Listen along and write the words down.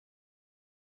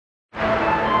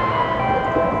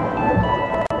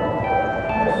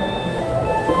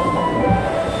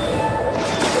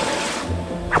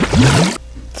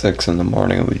6 in the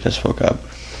morning. We just woke up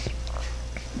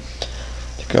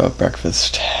to go have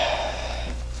breakfast.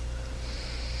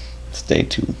 It's day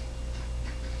 2.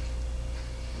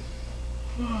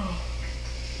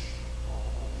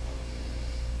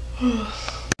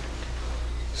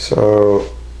 So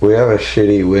we have a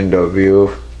shitty window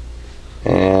view,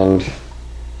 and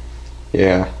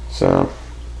yeah, so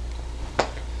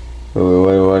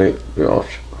what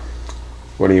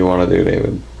do you want to do,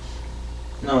 David?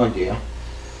 No idea.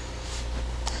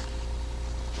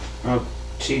 Oh,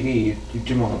 TV, you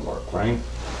do want to work, right?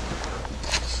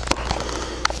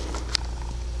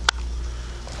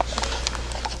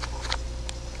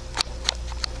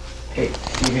 Hey,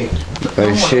 TV.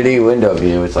 A shitty window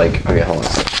view. It's like, okay, hold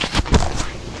on.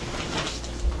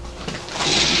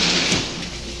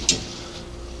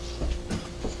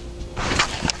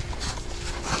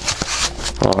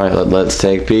 Alright, let's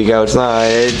take a peek outside.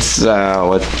 It's,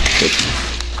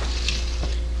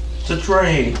 It's a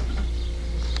tray.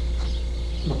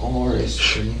 Or is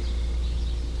tree.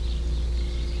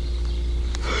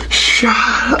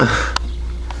 Shut up.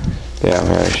 Yeah, we have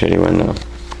a shitty window.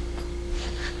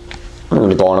 I'm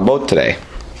gonna go on a boat today.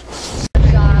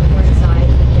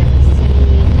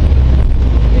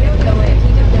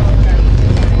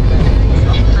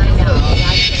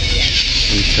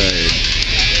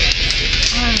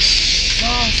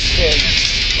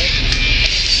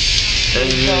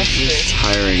 It's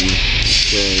tiring. I'm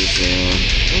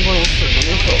going to sleep on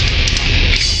this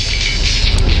boat.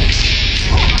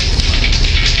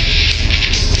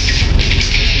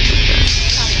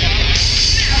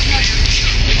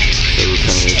 So we're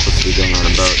kind of supposed to be going on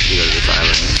a boat to go to this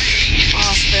island.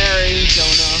 Oh, ferry,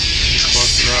 Jonah.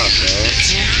 Close enough, right?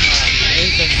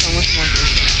 Ferries are so much more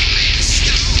different.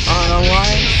 I don't know why.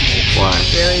 Why?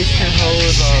 Ferries can hold a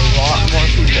lot more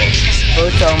people.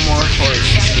 Boats are more for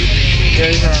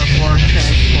ferries are more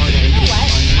transporting.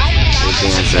 What's the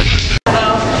answer?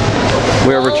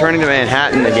 We are returning to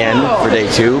Manhattan again for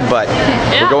day 2, but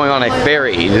we're going on a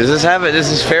ferry. Does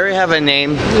this ferry have a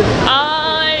name? It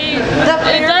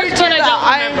does,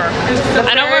 but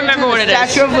I don't remember what it is.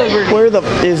 Statue of Liberty. Where the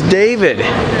is David?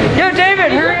 Yo,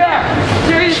 David, hurry up!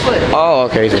 Seriously. Oh,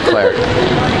 okay, he's a cleric.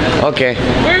 Okay.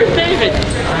 Where's David?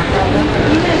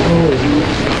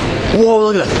 Whoa,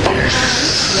 look at that.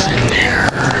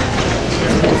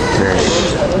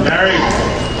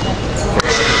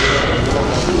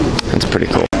 That's pretty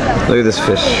cool. Look at this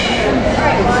fish.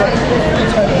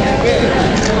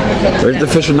 Where's the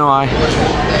fish with no eye?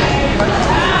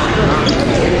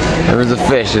 There was a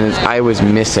fish and its eye was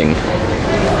missing. Look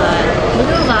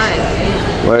at those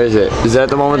eyes. Where is it? Is that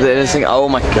the one with the innocent? Oh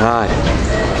my god.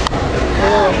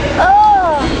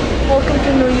 Oh, welcome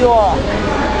to New York.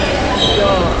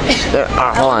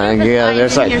 Hold on, yeah,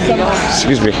 there's like.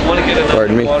 Excuse me.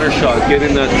 Pardon me. Water shot, get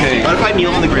in that cave. What if I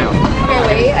kneel on the ground?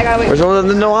 Okay, wait, I gotta wait. Where's the one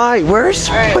with the no eye? Where's?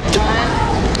 Right. What the?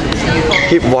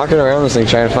 Keep walking around this thing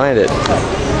trying to find it.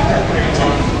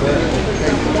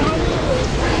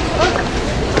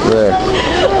 There.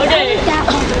 Okay.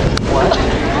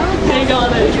 Hang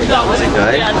on.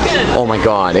 Oh my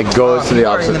god, it goes to the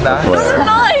opposite player.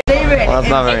 Nice. David, Well, that's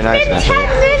not very nice, it's man.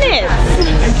 been 10 minutes.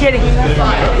 I'm kidding.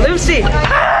 Lucy,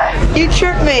 you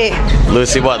tricked me.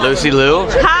 Lucy what? Lucy Lou?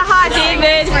 Haha,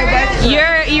 David.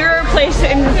 You're replaced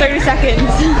in 30 seconds.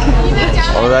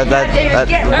 Oh, that.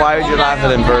 Why would you laugh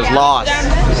at him for his loss?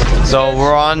 So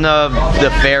we're on the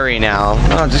ferry now.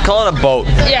 Oh, just call it a boat.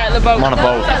 Yeah, the boat. I'm on a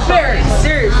boat. Ferry,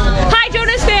 seriously. Hi,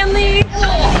 Jonas family.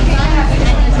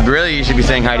 Really, you should be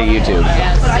saying hi to YouTube.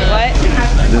 What?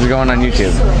 This is going on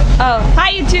YouTube. Oh,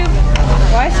 hi YouTube.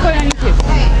 Why is it going on YouTube?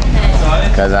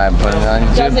 Because I'm putting it on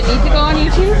Does YouTube. it need to go on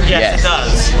YouTube? Yes. It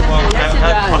does. Yes, it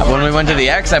does. When we went to the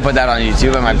X, I put that on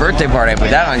YouTube. At my birthday party, I put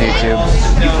that on YouTube.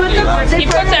 He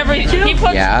puts everything. He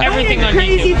puts Yeah. everything on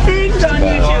Crazy YouTube. things on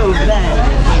YouTube then.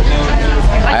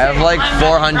 I have like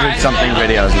 400 something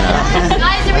videos now.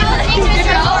 Guys, are we listening to this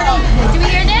recording? Do we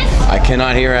hear this? I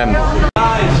cannot hear him.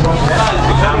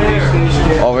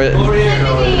 Over.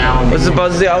 What's the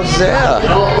buzz out there?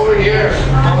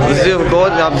 What's it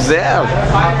going up there?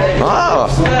 Oh,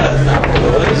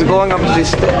 it's going up the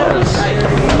stairs.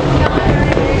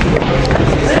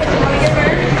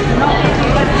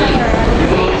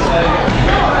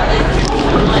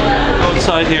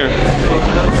 Outside here.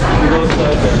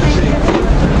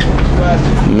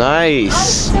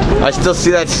 Nice. I still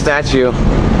see that statue.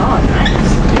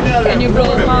 Can you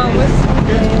blow my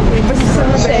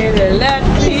whistle? Say the let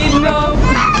me know.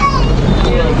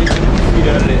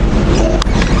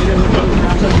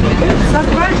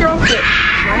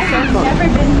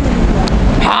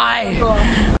 Hi.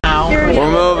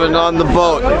 We're moving on the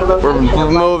boat.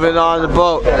 We're moving on the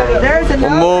boat. There's We're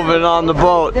another moving on the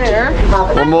boat. there.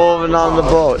 We're moving on the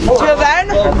boat. Till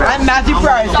then, I'm Matthew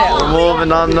Prysdale. We're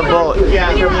moving on the boat.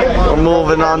 We're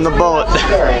moving on the boat.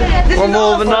 We're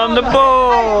moving on the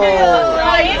boat.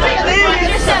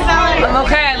 I'm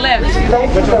okay, I lived.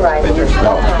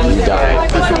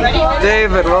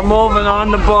 David, we're moving on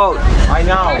the boat. I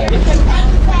know.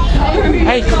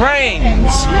 Hey,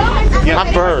 cranes!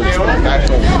 Not birds.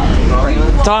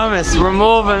 Thomas, we're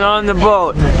moving on the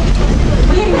boat.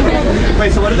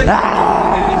 Wait, so what is it?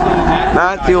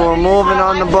 Matthew, we're moving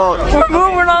on the boat. We're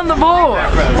moving on the boat.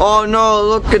 Oh no,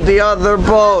 look at the other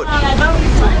boat.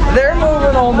 They're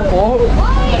moving on the boat.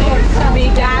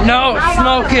 No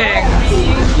smoking.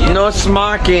 No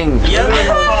smocking.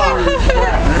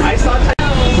 I saw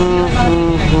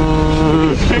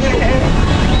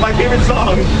my favorite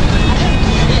song.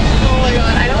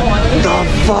 The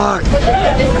fuck?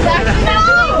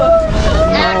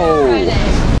 No.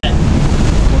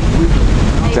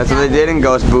 That's what they did in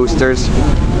Ghost Boosters.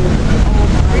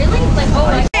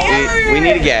 We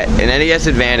need to get an NES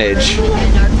Advantage,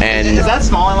 and Is that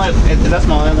small island? Is that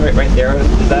small island right there?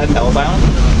 Is that Ellis Island?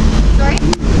 Sorry?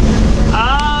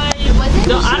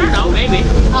 No, I don't know, maybe.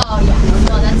 Oh, yeah.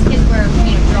 Well, that's kids were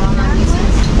drawing on uses.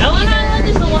 Ellen Island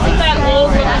is the one with that old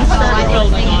wooden starter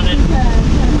building on it.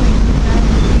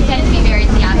 We tend to be very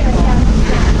theatrical.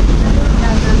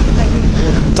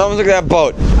 Thomas, look at that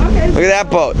boat. Look at that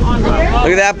boat.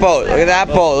 Look at that boat. Look at that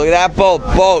boat. Look at that boat.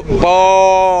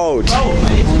 Boat.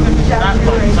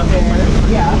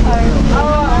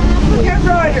 Ken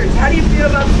Rogers, how do you feel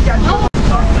about the schedule?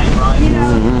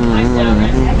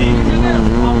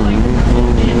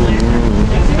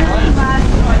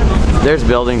 There's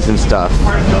buildings and stuff,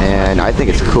 and I think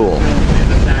it's cool.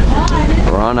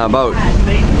 We're on a boat.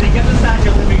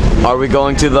 Are we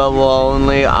going to the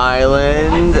Lonely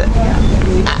Island?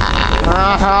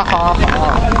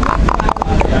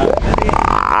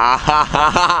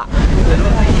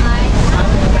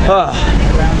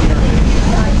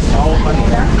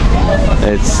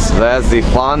 That's the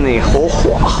funny.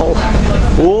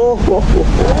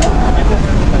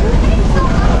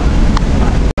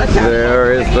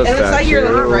 There is the It looks like you're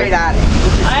looking right at it.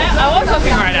 I was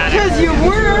looking right at it. Because you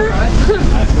were.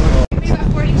 We got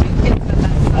 42 kids at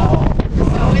that school.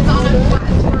 So it's on a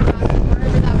flat tour bus,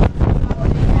 wherever that was.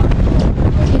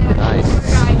 Nice.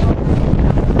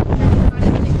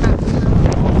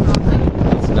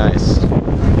 That's nice.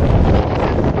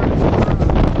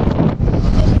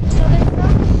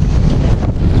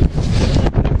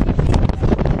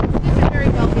 Very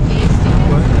well behaved.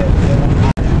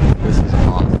 This is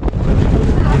awesome.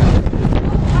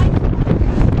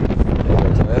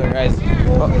 Guys,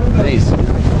 please.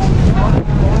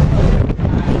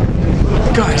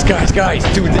 Guys,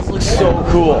 dude, this looks so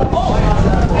cool.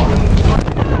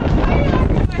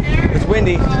 It's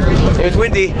windy. It's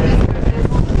windy.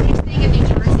 Staying in New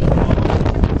Jersey.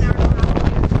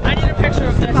 I need a picture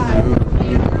of this.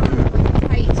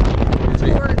 Tight.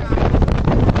 Tour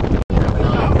guide.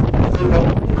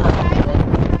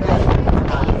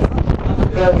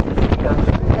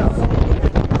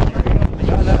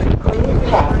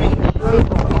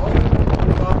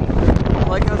 I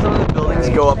like how some of the buildings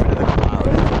go up into the clouds.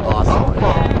 Awesome.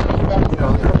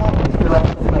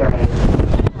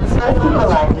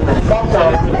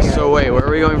 So wait, where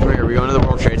are we going from here? Are we going to the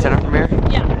World Trade Center from here?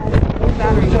 Yeah.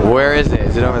 Where is it?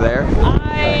 Is it over there? I'm not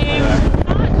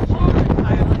sure.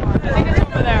 I think it's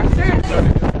over there.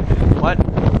 What?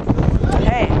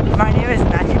 Hey, my name is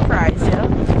Matthew Prysdale,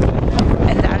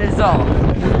 and that is all.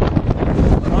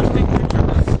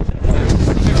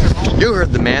 You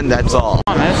heard the man, that's all.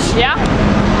 Yeah?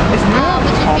 It's not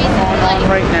Which is basically like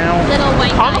right now. little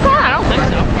white Comic Con? I don't think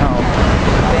so.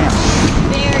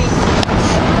 Very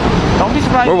Don't be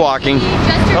surprised. We're walking.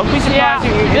 Don't be Yeah. surprised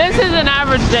if you This is an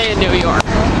average day in New York.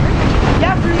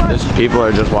 Yeah, pretty much. Just people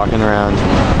are just walking around.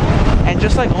 And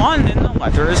just like London, the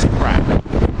weather is crap.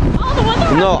 Oh, the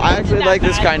weather. No, I actually like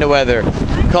this kind of weather.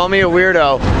 Call me a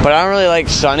weirdo, but I don't really like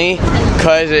sunny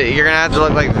because you're gonna have to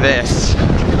look like this.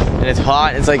 And it's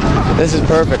hot. It's like, this is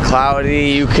perfect. Cloudy.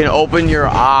 You can open your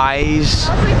eyes.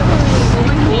 A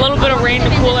little bit of rain to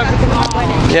cool everything off.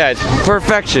 Yeah, it's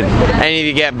perfection. And if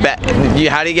you get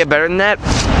how do you get better than that?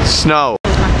 Snow.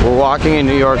 We're walking in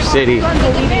New York City.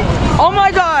 Oh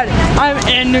my God, I'm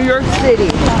in New York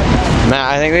City. Matt,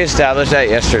 I think we established that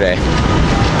yesterday.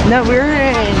 No, we were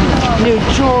in New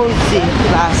Jersey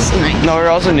last night. No, we're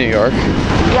also in New York.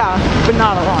 Yeah, but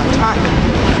not a long time.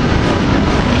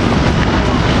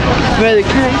 Really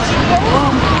great.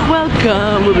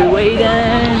 Welcome, we'll be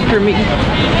waiting for me.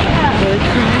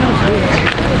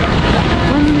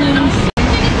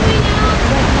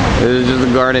 This is just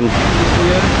a garden.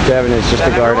 Kevin, it's just a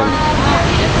garden.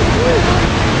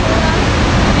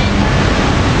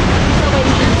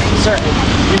 Sir, do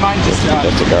you mind just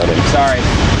Just a garden. Sorry.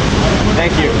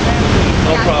 Thank you.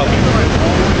 No problem.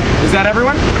 Is that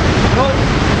everyone? No.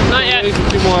 Not yet.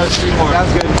 Two more.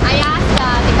 That's good. I asked the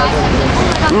guy.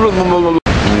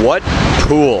 What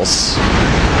pools?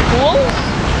 Pool?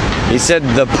 He said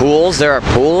the pools? There are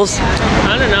pools?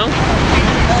 I don't know.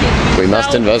 We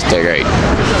must investigate.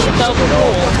 So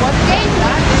cool.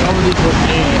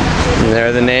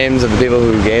 They're the names of the people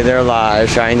who gave their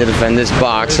lives trying to defend this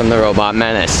box from the robot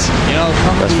menace. You know,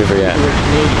 Lest we forget.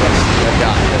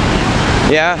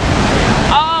 Yeah,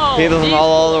 Oh. people from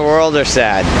all over the world are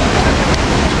sad.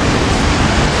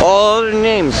 All other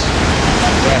names.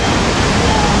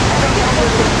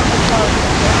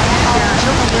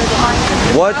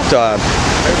 What the?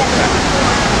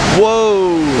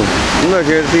 Whoa! Look,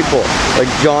 here's people. Like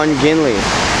John Ginley.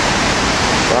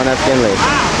 John F. Ginley.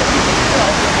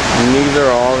 And these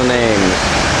are all the names.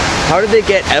 How did they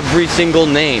get every single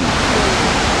name?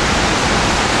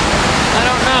 I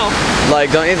don't know.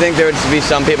 Like, don't you think there would be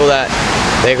some people that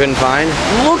they couldn't find?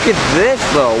 Look at this,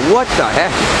 though. What the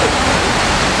heck?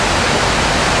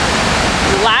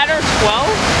 Ladder 12?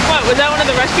 What, was that one of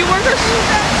the rescue workers?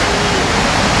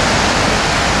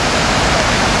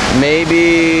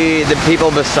 Maybe the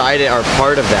people beside it are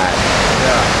part of that.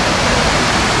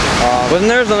 Wasn't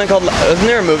there something called? Wasn't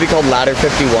there a movie called Ladder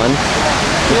 51?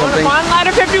 You want to find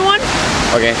ladder 51?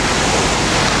 Okay.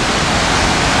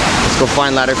 Let's go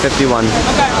find Ladder 51.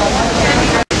 Okay.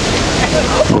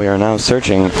 We are now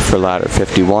searching for Ladder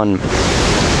 51.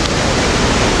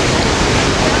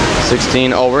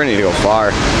 16. Oh, we're gonna need to go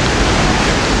far.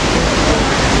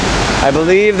 I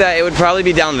believe that it would probably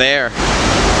be down there.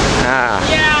 Ah.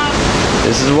 Yeah.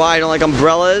 This is why I don't like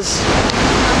umbrellas.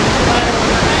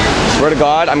 Swear to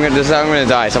God, this is how I'm gonna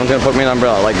die. Someone's gonna put me in an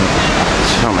umbrella. Like,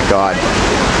 oh my God.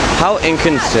 How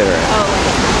inconsiderate.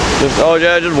 Just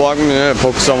walking in and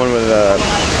poke someone with a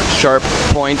sharp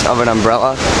point of an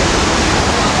umbrella.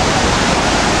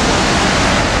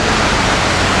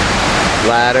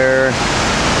 Ladder.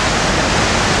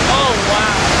 Oh,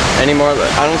 wow. Any more?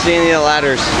 I don't see any of the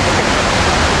ladders.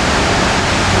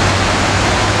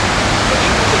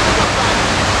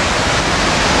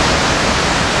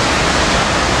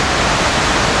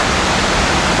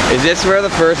 Is this where the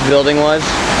first building was?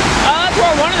 That's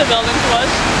where one of the buildings was.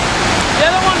 The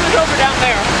other one was over down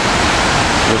there.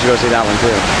 We should go see that one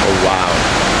too. Oh wow.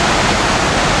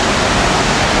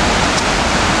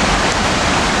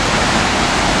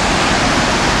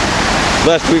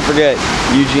 Lest we forget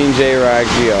Eugene J.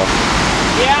 Raggio.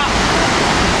 Yeah.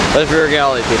 Let's forget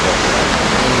all these people.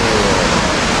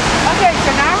 Okay,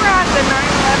 so now we're at the 9/11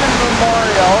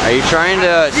 Memorial. Are you trying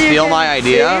to steal my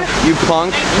idea? You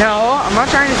punk? No, I'm not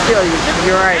trying to steal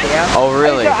your idea. Oh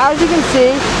really? So as you can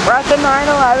see, we're at the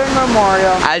 9/11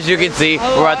 Memorial. As you can see,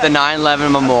 we're at the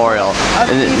 9/11 Memorial.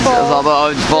 And it's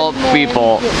full of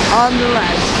people. On the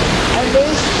left. And they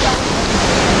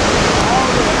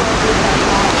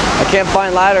I can't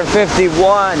find ladder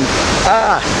 51.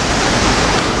 Ah.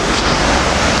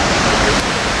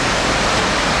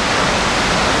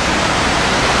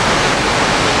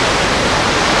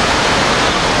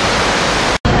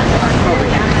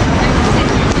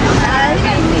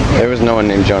 There was no one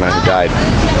named Jonah who died.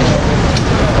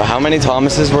 But how many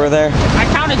Thomases were there? I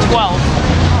counted 12.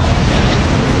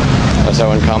 That's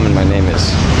how uncommon my name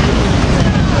is.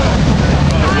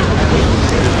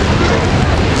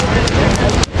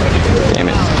 Damn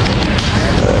it.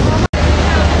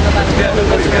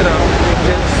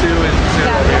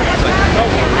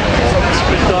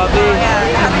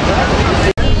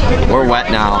 We're wet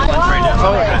now.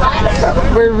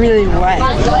 We're really wet.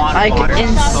 Like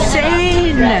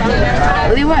insane.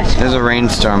 Really wet. There's a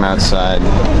rainstorm outside.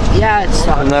 Yeah, it's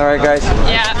Isn't that right, guys?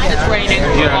 Yeah, it's raining.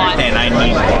 Yeah.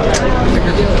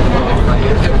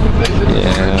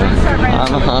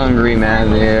 I'm hungry,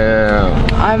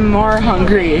 Matthew. I'm more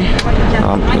hungry.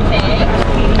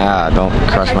 Don't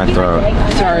crush my throat.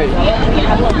 Sorry.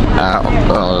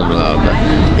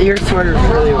 Your sweater's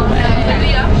really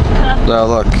wet. So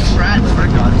look.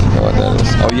 What that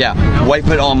is. Oh yeah, wipe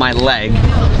it on my leg.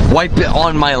 Wipe it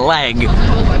on my leg.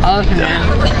 Okay.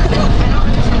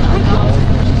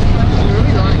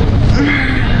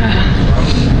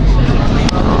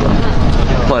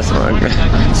 Plus,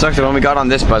 sucks that when we got on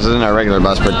this bus, it wasn't our regular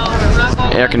bus, but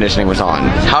air conditioning was on.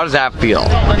 How does that feel?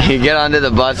 You get onto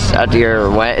the bus after you're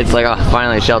wet, it's like, oh,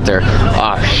 finally shelter.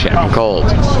 Oh shit, I'm cold.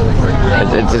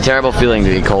 It's a terrible feeling to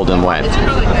be cold and wet.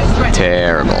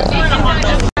 Terrible.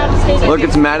 Look,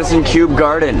 it's Madison Cube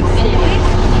Garden.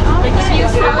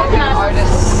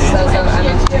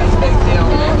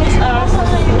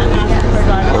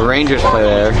 The Rangers play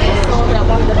there.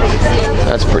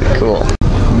 That's pretty cool.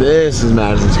 This is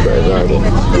Madison Square Garden.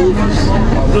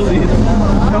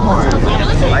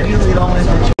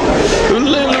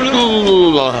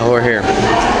 We're here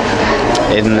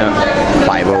in the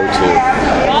 502.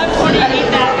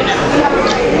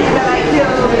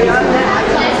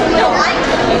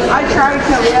 I tried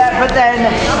to, but then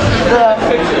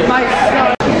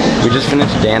We just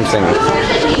finished dancing.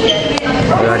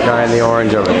 That guy in the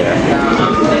orange over there.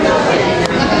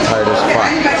 Tired as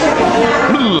fuck.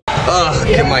 Ugh,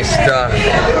 get my stuff.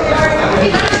 Shit.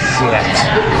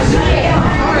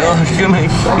 Oh, get my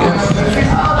stuff.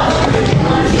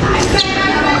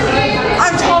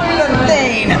 I'm taller than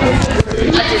Thane.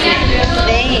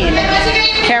 Thane.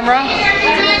 Camera.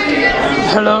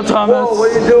 Hello, Thomas. Whoa, what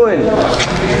are you doing?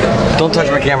 Don't touch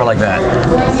my camera like that.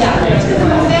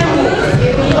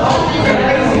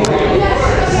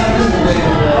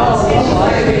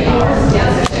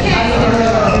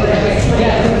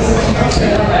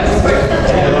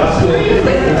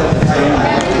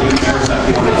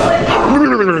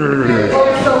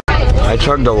 I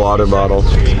chugged a water bottle.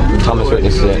 Thomas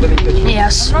witnessed it.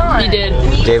 Yes, he did.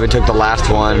 David took the last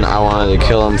one. I wanted to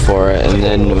kill him for it, and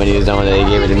then when he was done with it, he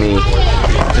gave it to me.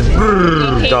 Just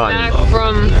He came back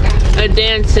from a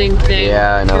dancing thing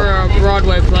for a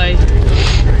Broadway play.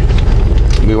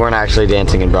 We weren't actually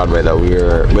dancing in Broadway though. We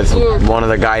were with one of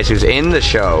the guys who's in the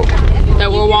show.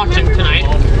 That we're watching tonight.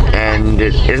 And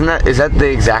is that the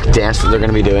exact dance that they're going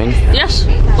to be doing? Yes.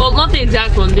 Well, not the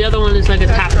exact one. The other one is like a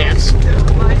tap dance.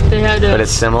 They had But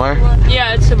it's similar?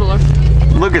 Yeah, it's similar.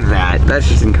 Look at that. That's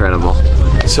just incredible.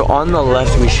 So on the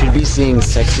left, we should be seeing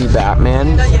Sexy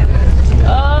Batman. Should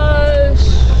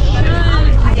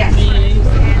be.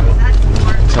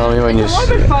 Tell me when you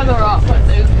see it. Farther up, I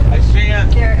think. I see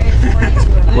it.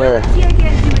 Where?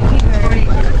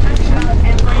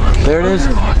 There it is.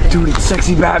 Dude, it's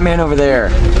Sexy Batman over there.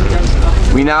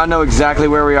 We now know exactly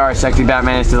where we are. Sexy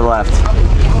Batman is to the left.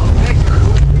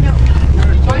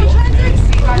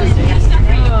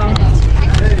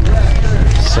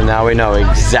 So now we know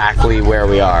exactly where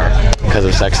we are because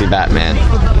of Sexy Batman.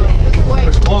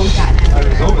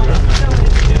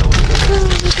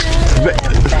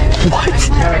 What?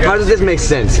 How does this make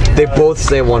sense? They both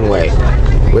say one way.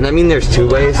 Wouldn't that mean there's two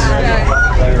ways?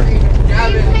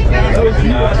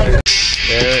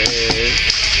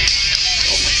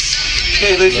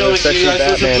 There is Sexy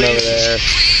Batman over there.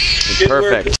 It's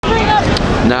perfect.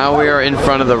 Now we are in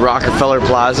front of the Rockefeller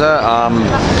Plaza. I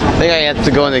think I have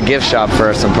to go in the gift shop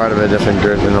first. I'm part of a different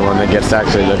group than the one that gets to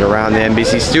actually look around the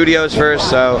NBC studios first,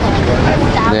 so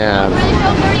yeah.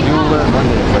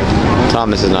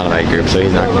 Thomas is not in my group, so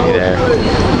he's not going to be there.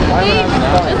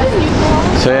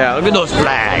 So yeah, look at those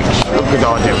flags. Look at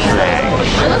all them flags.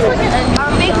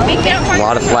 A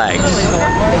lot of flags.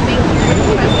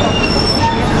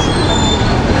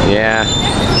 Yeah.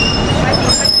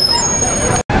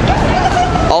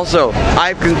 Also,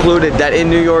 I've concluded that in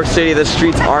New York City, the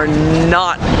streets are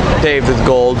not paved with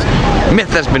gold. Myth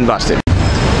has been busted.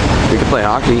 We could play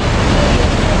hockey.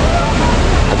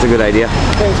 That's a good idea.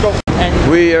 Let's go.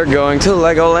 We are going to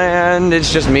Legoland. It's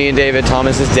just me and David.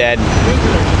 Thomas is dead.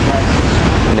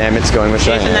 And Emmett's going with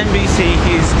Cheyenne. He's an NBC.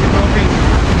 He's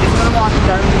going to watch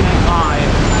Darwin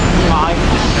live.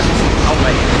 Oh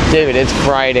wait. David, it's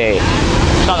Friday.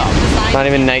 Shut up. It's not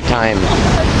even nighttime.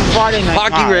 Friday night.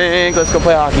 Hockey rink. Let's go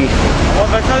play hockey. Well,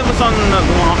 I thought it was on the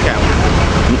lockout.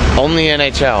 Only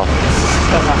NHL.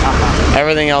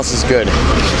 Everything else is good.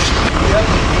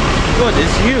 Good,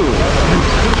 it's you.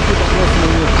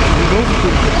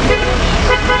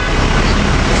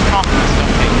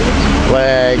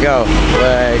 Lego,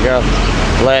 Lego,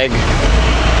 leg,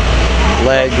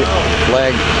 leg,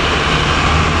 leg.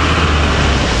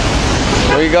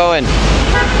 Where are you going?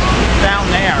 Down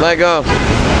there. Lego. Okay,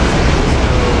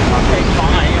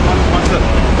 fine. What's it?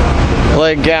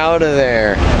 Leg out of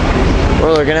there.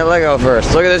 We're looking at Lego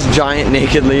first. Look at this giant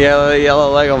naked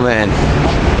yellow Lego man.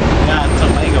 Yeah, it's a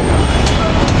Lego one.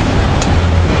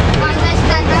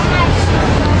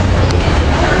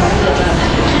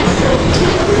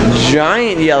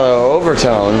 Giant yellow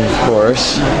overtone, of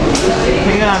course. You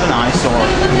can have an eyesore.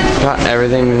 Got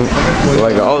everything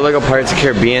Lego. Oh, Lego Pirates of the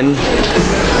Caribbean.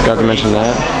 Got to mention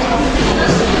that.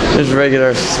 There's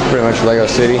regular, pretty much Lego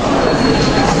City.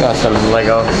 Got some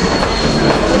Lego.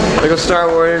 Lego Star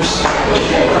Wars.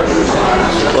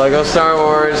 Lego Star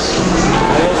Wars.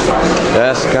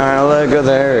 Best kind of Lego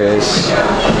there is.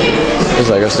 It's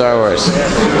Lego Star Wars.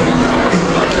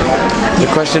 The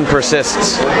question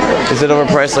persists. Is it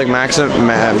overpriced like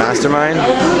Mastermind?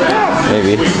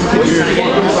 Maybe.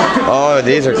 Oh,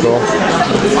 these are cool.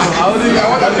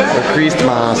 The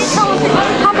Christmas.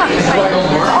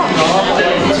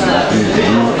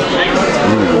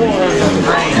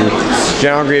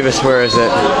 General Grievous, where is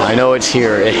it? I know it's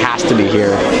here. It has to be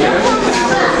here.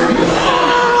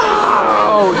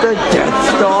 Oh, the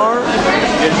Death Star?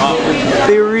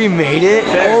 They remade it?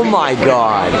 Oh my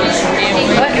god.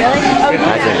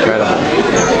 That's incredible.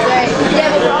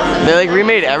 They like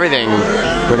remade everything,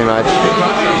 pretty much.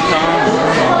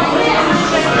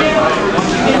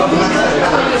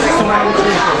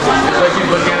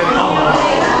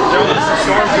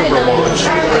 Stormtrooper watch.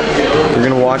 We're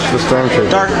gonna watch the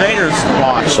Stormtrooper. Darth Vader's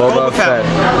watch. Boba Fett.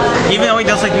 Even though he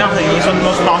does like nothing, he's one of the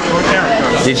most popular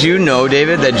characters. Did you know,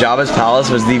 David, that Jabba's Palace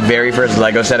was the very first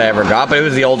Lego set I ever got, but it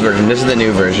was the old version. This is the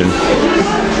new version.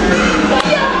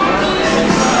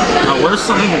 Where's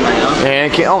something Lego?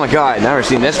 And oh my god, I've never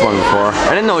seen this one before. I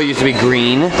didn't know it used to be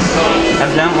green.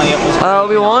 Evidently it was.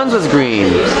 Obi-Wan's was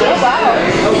green.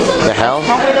 The hell?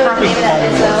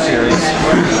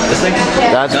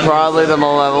 That's probably the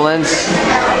Malevolence.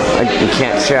 I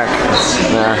can't check.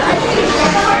 Nah.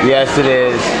 Yes, it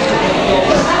is.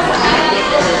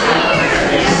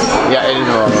 Yeah, it is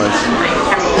Malevolence.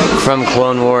 From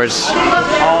Clone Wars.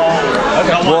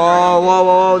 Whoa, whoa,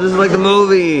 whoa, this is like the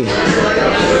movie.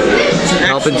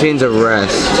 Palpatine's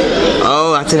Arrest.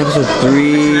 Oh, that's in episode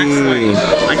 3.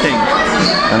 I think.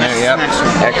 And there, yep.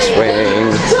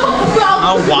 X-Wing.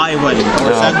 Oh, Y-Wing.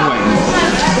 Or Z-Wing.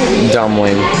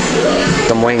 Dumbwing.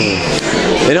 Dumbwingy.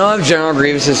 They don't have General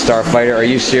Grievous' Starfighter. Are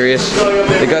you serious?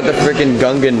 They got the freaking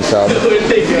Gungan sub.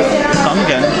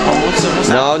 Gungan?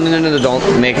 No, don't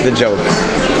make the joke.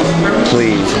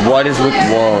 Please. What is with...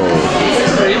 Whoa.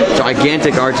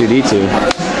 Gigantic R2-D2.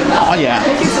 Oh, yeah.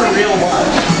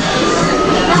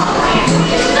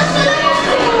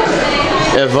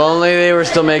 If only they were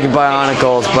still making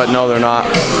Bionicles, but no, they're not.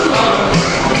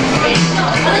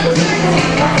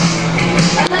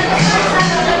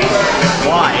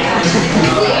 Why?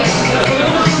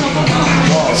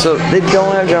 So they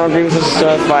don't have General Grievous'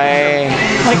 stuff by...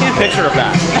 I get a picture of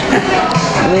that.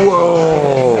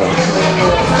 Whoa.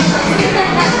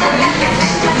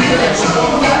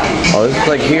 Oh, this is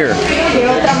like here.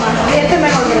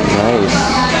 Nice.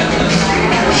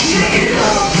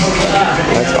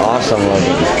 That's awesome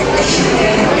looking.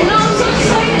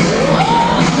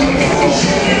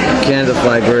 Canada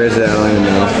flag, where is that? I don't even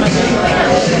know.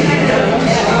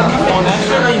 Oh, that's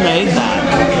where they made that.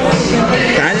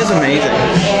 That is amazing.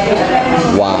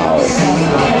 Wow.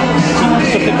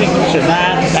 Took the picture. That.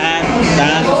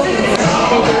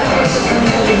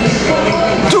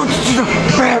 Dude,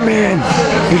 Batman!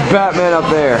 There's Batman up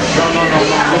there.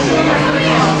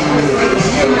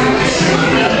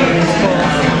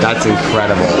 That's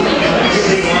incredible.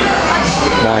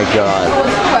 My god.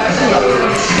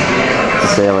 The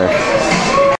sailor.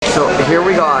 So here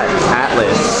we got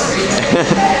Atlas.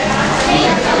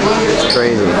 It's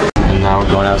crazy. And now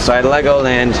we're going outside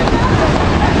Legoland.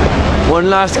 One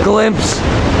last glimpse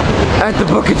at the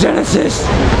Book of Genesis.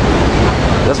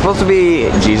 That's supposed to be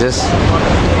Jesus?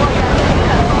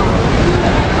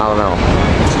 I don't know.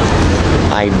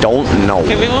 I don't know.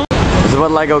 This is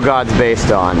what Lego God's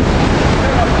based on.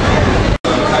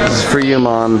 This is for you,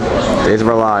 Mom. Days of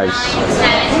Our Lives.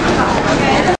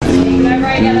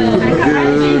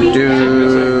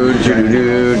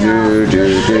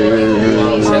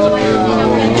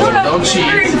 Don't cheat.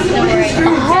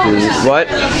 What?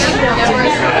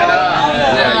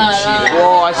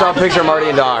 Whoa, I saw a picture of Marty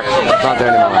and Doc. It's not there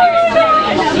anymore.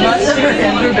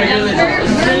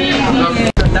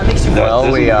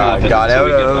 Well, we got out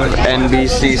of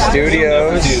NBC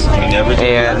Studios and we're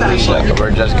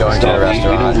just going to the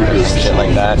restaurant and shit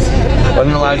like that.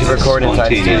 Wasn't allowed to record inside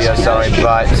the studio, sorry,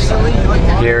 but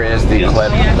here is the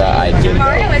clip that I did.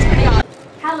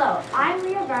 Hello, I'm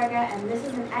Leah Varga and this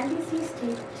is an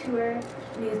NBC Tour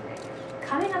news break.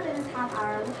 Coming up in this half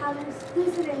hour, we'll have an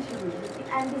exclusive interview with the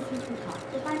NBC Peacock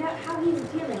to find out how he's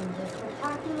dealing with this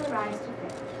spectacular rise to fame.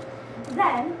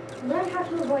 Then, learn how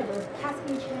to avoid those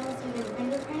pesky channel-seeking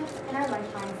fingerprints in our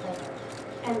Lifeline segment.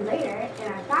 And later, in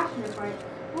our fashion report,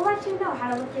 we'll let you know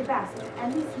how to look your best in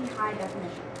NBC High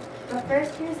Definition. But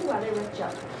first, here's the weather with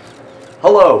Joe.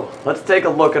 Hello, let's take a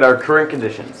look at our current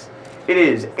conditions. It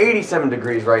is 87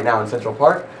 degrees right now in Central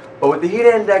Park, but with the heat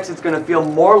index, it's going to feel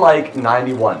more like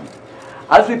 91.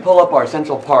 As we pull up our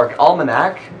Central Park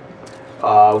almanac,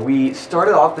 we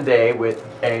started off the day with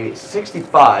a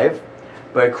 65,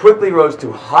 but it quickly rose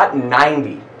to hot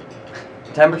 90.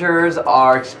 Temperatures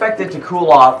are expected to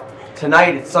cool off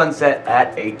tonight at sunset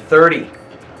at 8:30.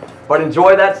 But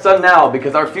enjoy that sun now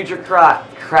because our future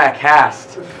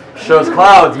cast shows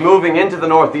clouds moving into the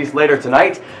northeast later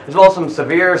tonight, as well as some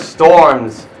severe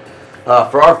storms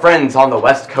for our friends on the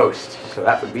west coast. So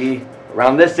that would be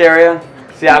around this area,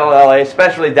 Seattle, LA,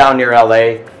 especially down near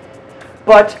LA.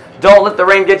 But don't let the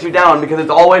rain get you down because it's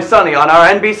always sunny on our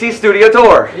NBC studio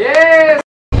tour. Yes!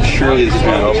 Surely this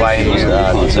I hope I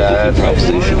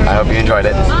hope you enjoyed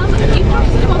it.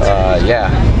 Yeah.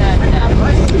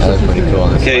 That was pretty cool.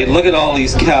 Okay, look at all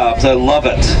these cabs. I love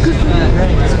it.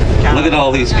 Look at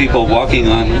all these people walking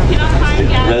on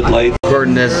red lights.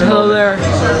 Recording this. Hello there.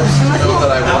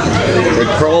 The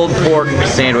grilled pork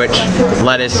sandwich,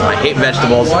 lettuce. I hate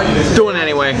vegetables. Doing it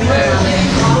anyway.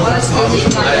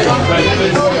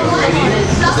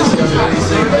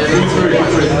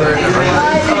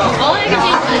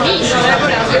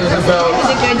 Is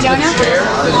it good, Jonah?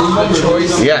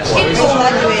 Yes.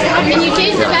 Can you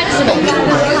taste the vegetables?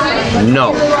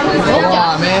 No.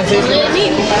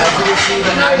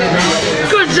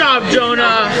 Good job,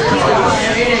 Jonah.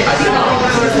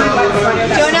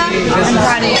 Jonah, I'm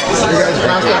proud of you.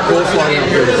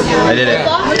 I did it.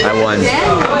 I won.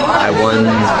 I won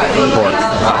pork.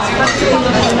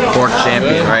 Pork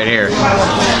champion right here.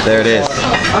 There it is.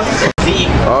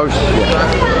 Oh shit.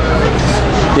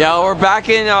 Yeah, we're back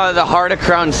in the heart of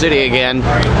Crown City again.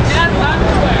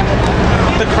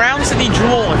 The Crown City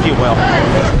Jewel, if you will.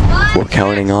 We're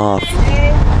counting off.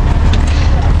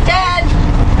 Dad!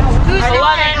 Who's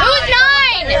 9? Who's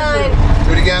 9?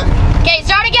 Do it again. Okay,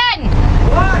 start again.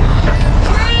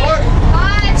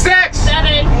 6!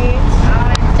 7.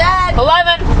 Dad!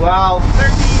 11. 12.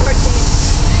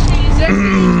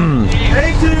 13.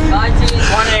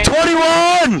 19.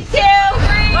 21!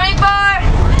 24!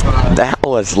 That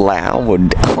was loud.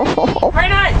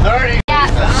 29. 30.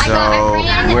 So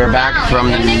we're back from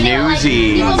the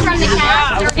newsies. People from the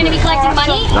cast are going to be collecting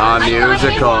money. The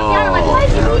musical. I'm like, what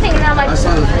is he moving? And I'm like,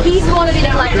 he's going to be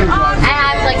the collector. I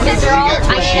have like this girl.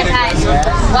 I should have had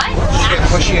what?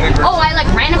 Oh, I like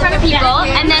ran in front of people,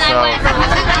 and then I went.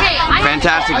 Hey,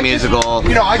 Fantastic musical.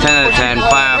 10 out of 10.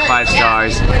 5 out of 5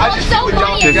 stars.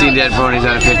 15 dead ponies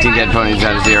out of 15 dead ponies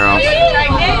out of 0.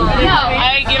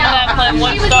 I give that play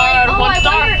 1 star out of 1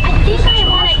 star. I think I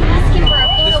want to ask him for a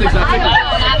photo, but I don't know.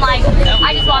 And I'm like,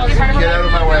 I just walked in front of him. Get out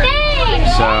of my way.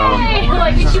 So,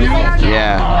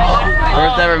 yeah.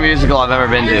 First ever musical I've ever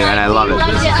been to, and I love it.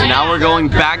 So now we're going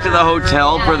back to the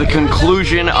hotel for the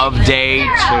conclusion of day 2.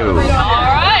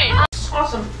 Alright.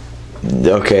 Awesome.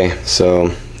 Okay,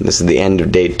 so this is the end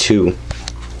of day 2.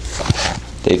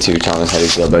 Day 2, Thomas, how do you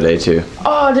feel about day 2?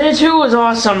 Oh, day 2 was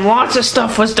awesome. Lots of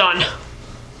stuff was done.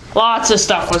 Lots of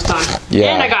stuff was done.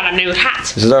 Yeah. And I got a new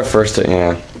hat. This is our first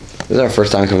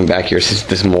time coming back here since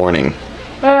this morning.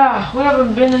 Yeah, we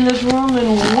haven't been in this room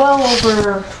in well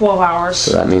over 12 hours.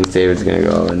 So that means David's gonna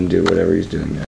go and do whatever he's doing now.